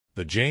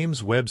The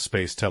James Webb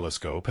Space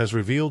Telescope has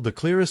revealed the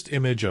clearest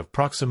image of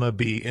Proxima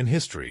B in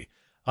history,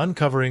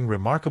 uncovering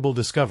remarkable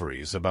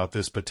discoveries about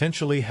this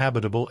potentially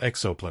habitable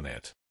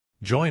exoplanet.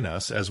 Join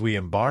us as we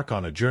embark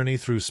on a journey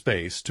through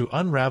space to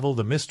unravel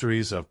the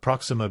mysteries of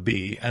Proxima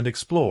B and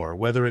explore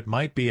whether it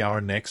might be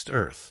our next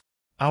Earth.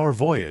 Our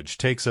voyage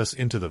takes us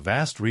into the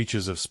vast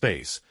reaches of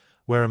space,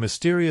 where a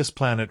mysterious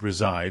planet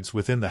resides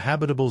within the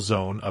habitable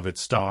zone of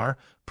its star,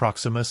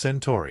 Proxima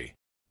Centauri.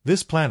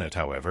 This planet,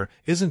 however,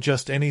 isn't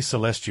just any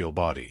celestial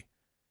body.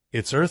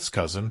 It's Earth's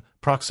cousin,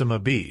 Proxima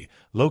B,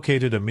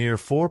 located a mere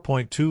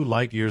 4.2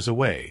 light-years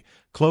away,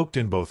 cloaked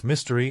in both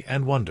mystery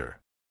and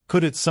wonder.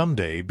 Could it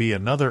someday be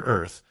another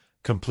Earth,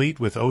 complete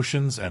with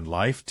oceans and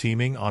life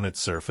teeming on its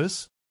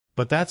surface?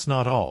 But that's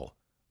not all.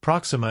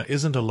 Proxima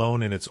isn't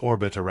alone in its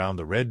orbit around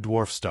the red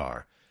dwarf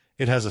star.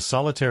 It has a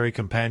solitary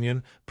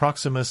companion,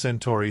 Proxima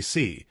Centauri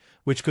C,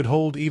 which could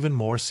hold even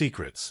more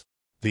secrets.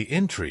 The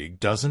intrigue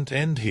doesn't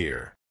end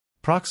here.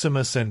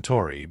 Proxima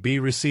Centauri B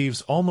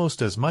receives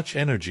almost as much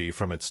energy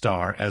from its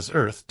star as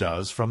Earth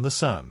does from the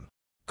Sun.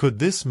 Could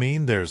this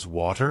mean there's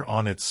water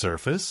on its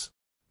surface?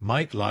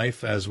 Might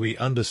life as we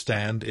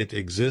understand it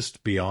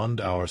exist beyond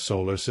our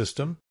solar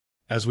system?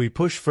 As we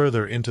push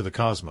further into the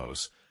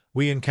cosmos,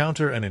 we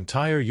encounter an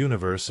entire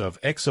universe of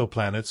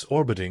exoplanets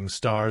orbiting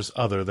stars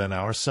other than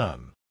our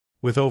Sun.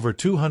 With over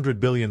 200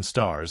 billion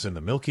stars in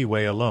the Milky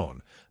Way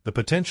alone, the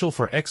potential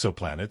for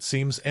exoplanets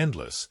seems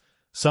endless,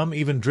 some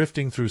even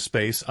drifting through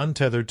space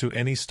untethered to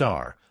any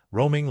star,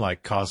 roaming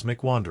like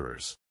cosmic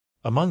wanderers.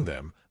 Among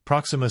them,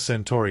 Proxima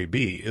Centauri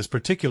B is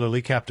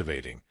particularly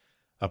captivating.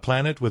 A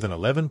planet with an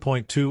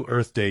 11.2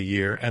 Earth-day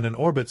year and an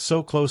orbit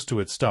so close to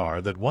its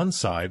star that one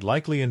side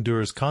likely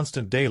endures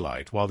constant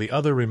daylight while the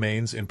other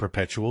remains in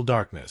perpetual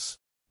darkness.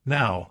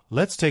 Now,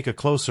 let's take a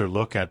closer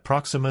look at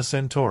Proxima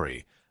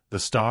Centauri, the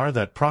star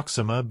that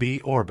Proxima B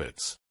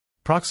orbits.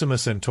 Proxima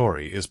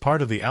Centauri is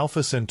part of the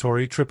Alpha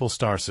Centauri triple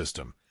star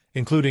system,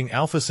 including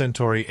Alpha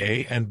Centauri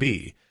A and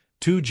B,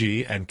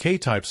 2G and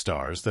K-type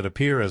stars that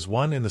appear as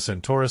one in the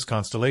Centaurus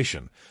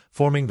constellation,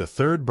 forming the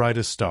third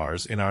brightest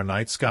stars in our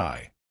night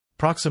sky.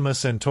 Proxima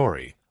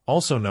Centauri,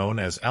 also known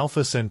as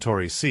Alpha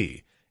Centauri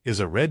C, is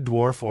a red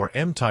dwarf or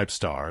M-type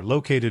star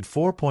located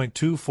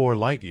 4.24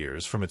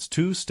 light-years from its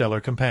two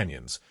stellar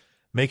companions,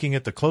 making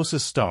it the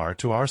closest star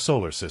to our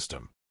solar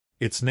system.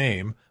 Its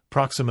name,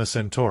 Proxima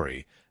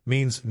Centauri,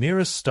 means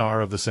nearest star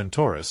of the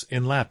Centaurus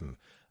in Latin,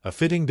 a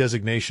fitting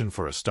designation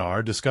for a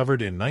star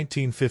discovered in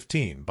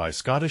 1915 by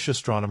Scottish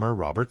astronomer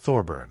Robert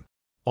Thorburn.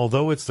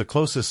 Although it's the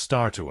closest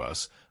star to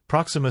us,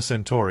 Proxima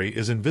Centauri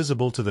is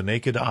invisible to the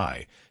naked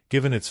eye,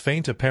 given its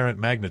faint apparent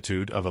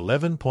magnitude of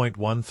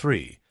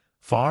 11.13,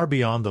 far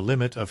beyond the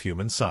limit of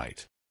human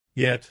sight.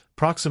 Yet,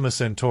 Proxima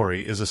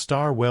Centauri is a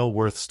star well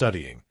worth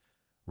studying.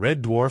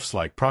 Red dwarfs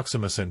like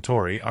Proxima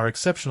Centauri are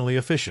exceptionally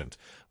efficient,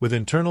 with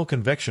internal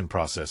convection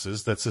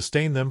processes that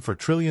sustain them for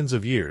trillions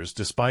of years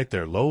despite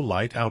their low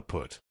light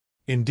output.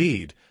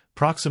 Indeed,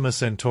 Proxima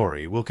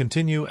Centauri will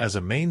continue as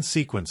a main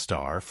sequence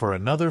star for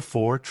another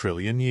 4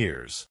 trillion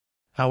years.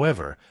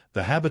 However,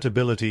 the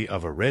habitability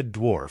of a red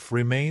dwarf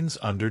remains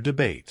under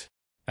debate.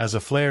 As a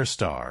flare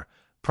star,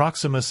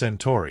 Proxima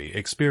Centauri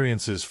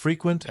experiences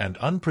frequent and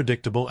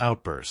unpredictable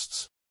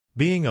outbursts.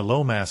 Being a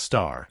low-mass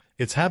star,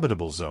 its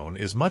habitable zone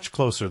is much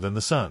closer than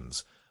the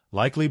Sun's,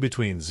 likely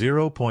between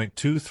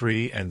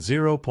 0.23 and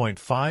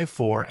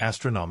 0.54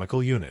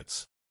 astronomical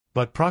units.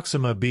 But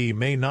Proxima B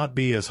may not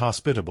be as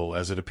hospitable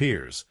as it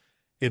appears.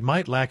 It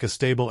might lack a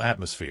stable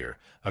atmosphere,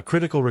 a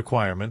critical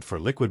requirement for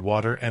liquid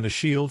water and a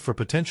shield for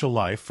potential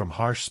life from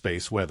harsh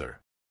space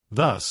weather.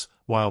 Thus,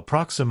 while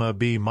Proxima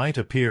B might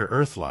appear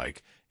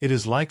Earth-like, it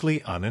is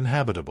likely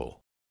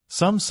uninhabitable.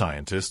 Some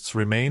scientists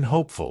remain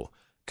hopeful,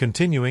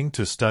 continuing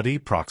to study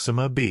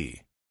Proxima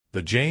B.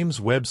 The James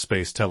Webb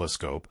Space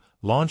Telescope,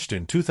 launched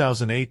in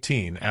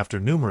 2018 after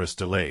numerous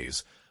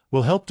delays,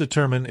 will help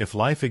determine if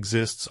life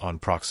exists on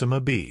Proxima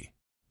B.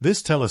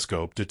 This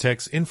telescope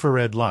detects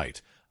infrared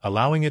light,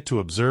 allowing it to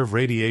observe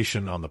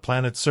radiation on the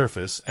planet's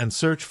surface and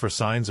search for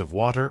signs of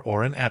water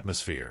or an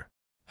atmosphere.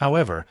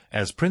 However,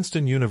 as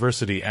Princeton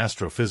University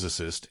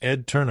astrophysicist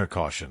Ed Turner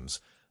cautions,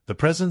 the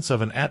presence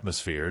of an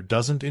atmosphere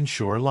doesn't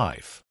ensure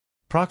life.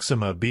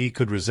 Proxima B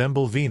could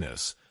resemble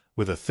Venus,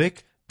 with a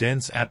thick,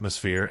 dense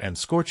atmosphere and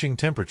scorching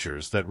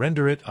temperatures that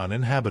render it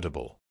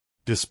uninhabitable.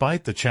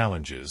 Despite the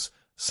challenges,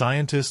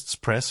 scientists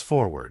press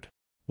forward.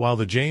 While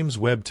the James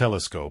Webb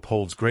Telescope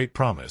holds great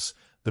promise,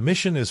 the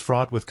mission is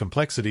fraught with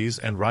complexities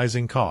and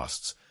rising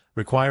costs,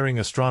 requiring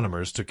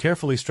astronomers to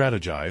carefully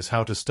strategize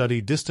how to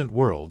study distant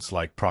worlds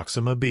like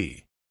Proxima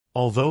B.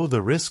 Although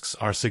the risks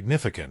are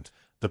significant,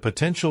 the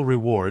potential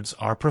rewards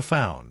are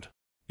profound.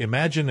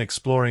 Imagine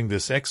exploring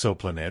this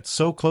exoplanet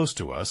so close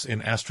to us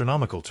in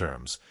astronomical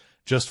terms,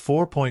 just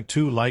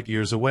 4.2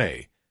 light-years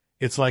away.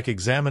 It's like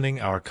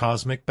examining our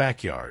cosmic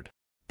backyard.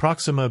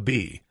 Proxima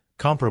B,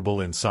 comparable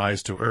in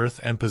size to Earth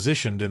and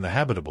positioned in the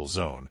habitable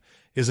zone,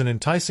 is an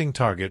enticing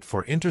target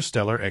for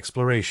interstellar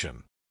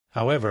exploration.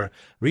 However,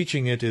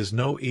 reaching it is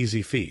no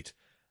easy feat.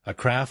 A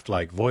craft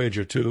like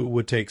Voyager 2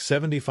 would take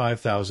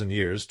 75,000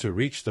 years to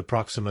reach the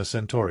Proxima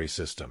Centauri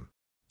system.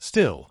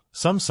 Still,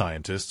 some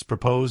scientists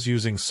propose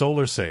using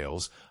solar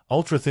sails,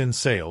 ultra-thin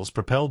sails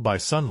propelled by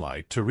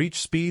sunlight, to reach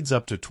speeds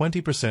up to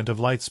 20% of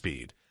light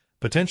speed,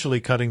 potentially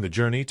cutting the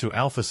journey to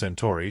Alpha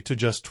Centauri to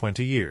just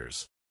 20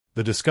 years.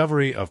 The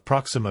discovery of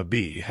Proxima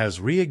B has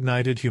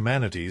reignited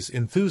humanity's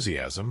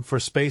enthusiasm for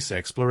space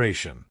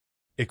exploration.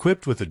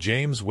 Equipped with the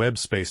James Webb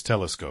Space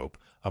Telescope,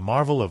 a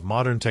marvel of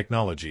modern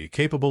technology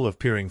capable of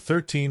peering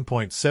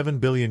 13.7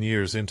 billion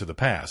years into the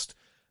past,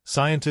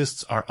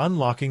 scientists are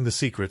unlocking the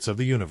secrets of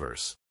the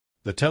universe.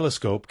 The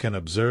telescope can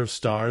observe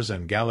stars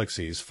and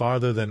galaxies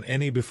farther than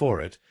any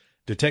before it,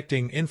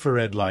 detecting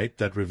infrared light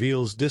that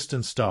reveals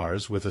distant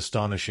stars with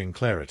astonishing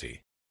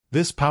clarity.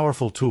 This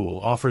powerful tool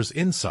offers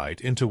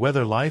insight into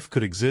whether life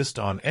could exist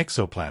on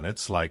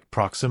exoplanets like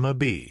Proxima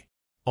B.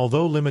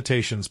 Although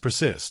limitations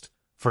persist,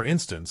 for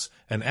instance,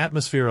 an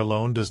atmosphere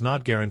alone does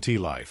not guarantee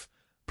life.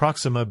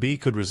 Proxima B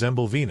could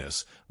resemble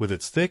Venus, with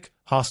its thick,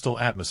 hostile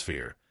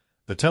atmosphere.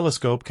 The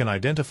telescope can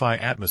identify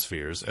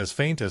atmospheres as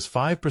faint as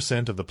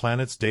 5% of the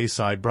planet's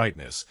day-side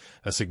brightness,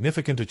 a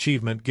significant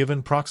achievement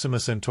given Proxima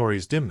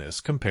Centauri's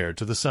dimness compared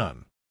to the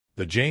Sun.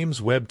 The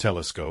James Webb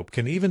Telescope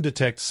can even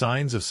detect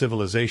signs of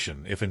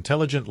civilization if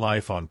intelligent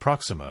life on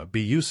Proxima B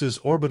uses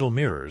orbital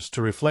mirrors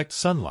to reflect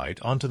sunlight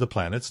onto the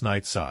planet's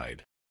night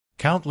side.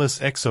 Countless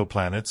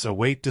exoplanets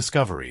await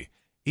discovery,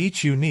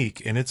 each unique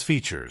in its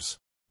features.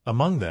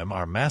 Among them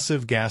are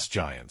massive gas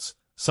giants,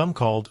 some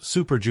called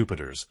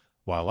super-Jupiters,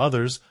 while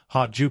others,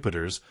 hot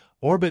Jupiters,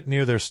 orbit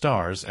near their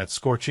stars at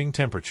scorching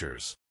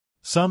temperatures.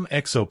 Some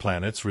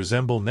exoplanets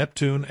resemble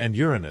Neptune and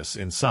Uranus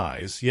in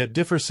size, yet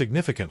differ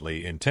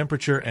significantly in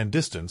temperature and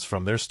distance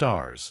from their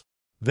stars.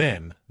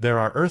 Then, there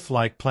are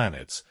Earth-like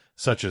planets,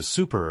 such as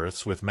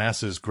super-Earths with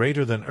masses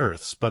greater than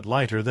Earth's but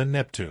lighter than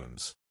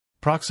Neptune's.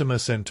 Proxima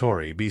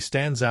Centauri B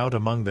stands out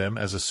among them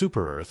as a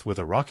super-Earth with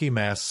a rocky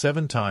mass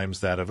 7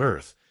 times that of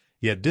Earth,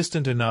 yet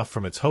distant enough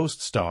from its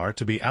host star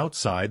to be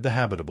outside the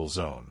habitable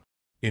zone.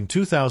 In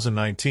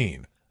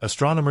 2019,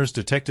 astronomers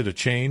detected a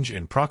change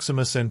in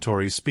Proxima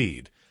Centauri's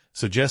speed,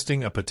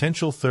 suggesting a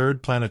potential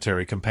third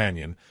planetary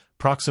companion,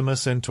 Proxima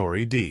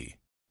Centauri D.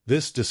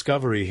 This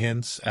discovery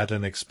hints at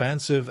an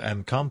expansive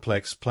and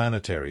complex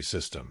planetary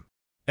system.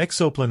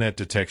 Exoplanet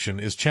detection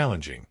is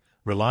challenging,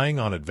 relying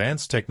on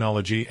advanced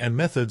technology and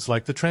methods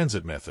like the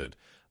transit method,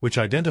 which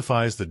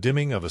identifies the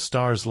dimming of a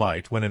star's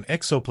light when an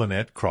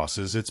exoplanet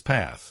crosses its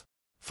path.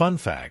 Fun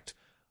fact: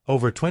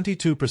 over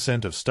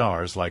 22% of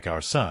stars like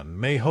our Sun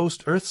may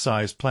host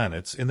Earth-sized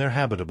planets in their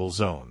habitable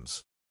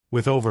zones.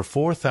 With over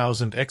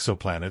 4,000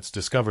 exoplanets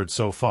discovered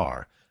so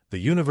far, the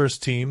universe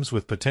teems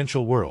with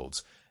potential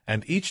worlds,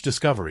 and each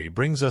discovery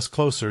brings us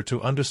closer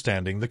to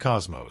understanding the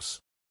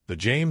cosmos. The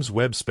James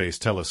Webb Space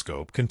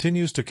Telescope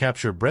continues to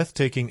capture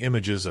breathtaking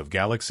images of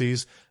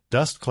galaxies,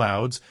 dust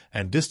clouds,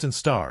 and distant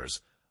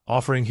stars,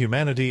 offering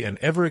humanity an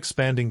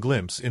ever-expanding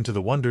glimpse into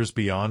the wonders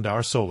beyond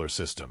our solar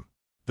system.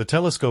 The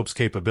telescope's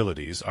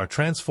capabilities are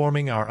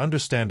transforming our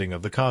understanding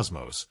of the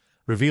cosmos,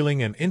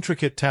 revealing an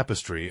intricate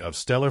tapestry of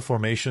stellar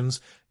formations,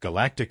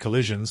 galactic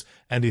collisions,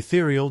 and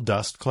ethereal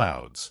dust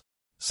clouds.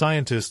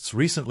 Scientists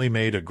recently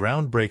made a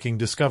groundbreaking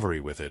discovery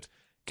with it,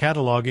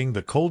 cataloging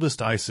the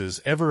coldest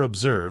ices ever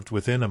observed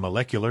within a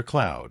molecular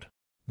cloud.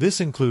 This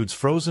includes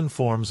frozen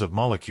forms of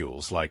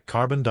molecules like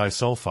carbon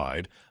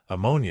disulfide,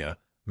 ammonia,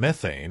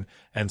 methane,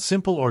 and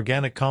simple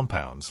organic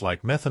compounds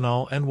like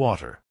methanol and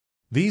water.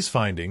 These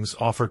findings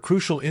offer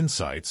crucial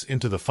insights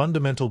into the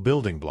fundamental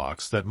building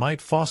blocks that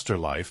might foster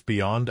life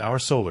beyond our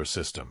solar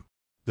system.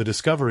 The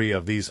discovery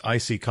of these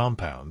icy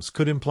compounds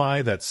could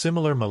imply that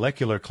similar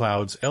molecular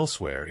clouds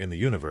elsewhere in the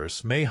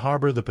universe may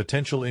harbor the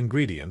potential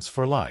ingredients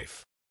for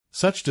life.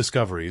 Such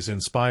discoveries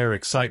inspire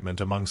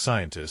excitement among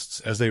scientists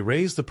as they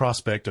raise the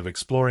prospect of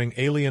exploring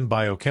alien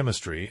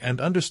biochemistry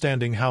and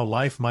understanding how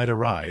life might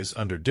arise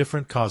under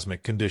different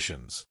cosmic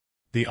conditions.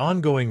 The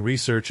ongoing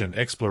research and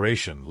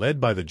exploration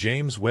led by the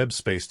James Webb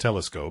Space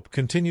Telescope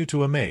continue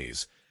to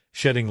amaze,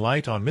 shedding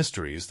light on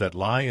mysteries that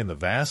lie in the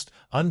vast,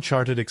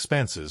 uncharted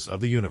expanses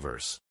of the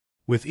universe.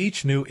 With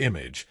each new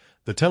image,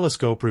 the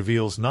telescope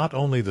reveals not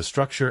only the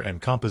structure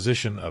and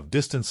composition of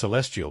distant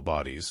celestial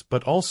bodies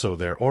but also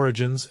their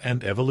origins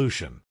and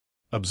evolution.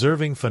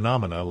 Observing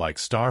phenomena like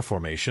star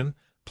formation,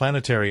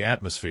 planetary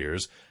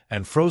atmospheres,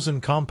 and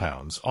frozen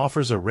compounds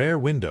offers a rare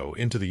window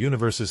into the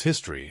universe's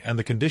history and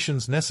the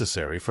conditions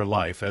necessary for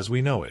life as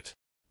we know it.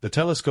 The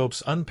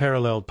telescope's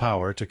unparalleled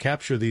power to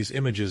capture these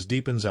images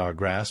deepens our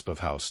grasp of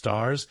how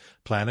stars,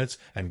 planets,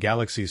 and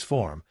galaxies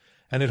form,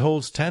 and it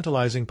holds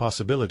tantalizing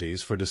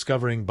possibilities for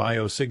discovering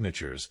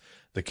biosignatures,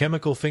 the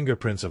chemical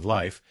fingerprints of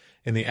life,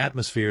 in the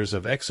atmospheres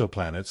of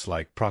exoplanets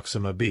like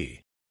Proxima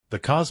B. The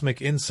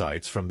cosmic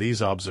insights from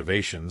these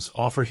observations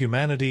offer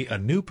humanity a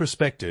new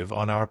perspective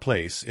on our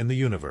place in the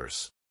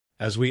universe.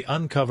 As we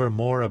uncover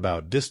more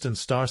about distant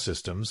star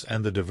systems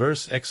and the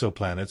diverse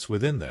exoplanets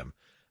within them,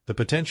 the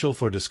potential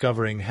for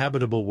discovering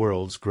habitable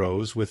worlds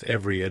grows with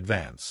every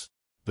advance.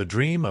 The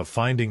dream of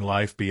finding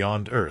life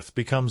beyond Earth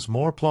becomes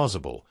more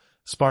plausible,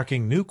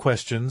 sparking new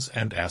questions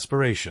and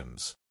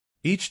aspirations.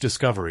 Each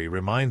discovery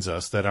reminds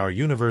us that our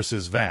universe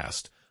is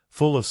vast,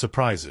 full of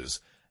surprises,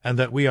 and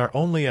that we are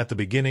only at the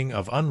beginning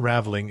of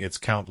unraveling its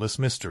countless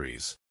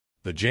mysteries.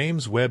 The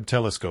James Webb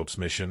Telescope's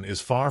mission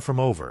is far from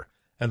over,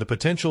 and the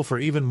potential for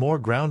even more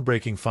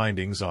groundbreaking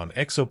findings on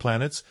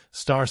exoplanets,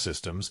 star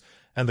systems,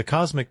 and the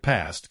cosmic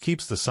past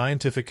keeps the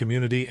scientific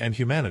community and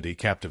humanity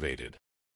captivated.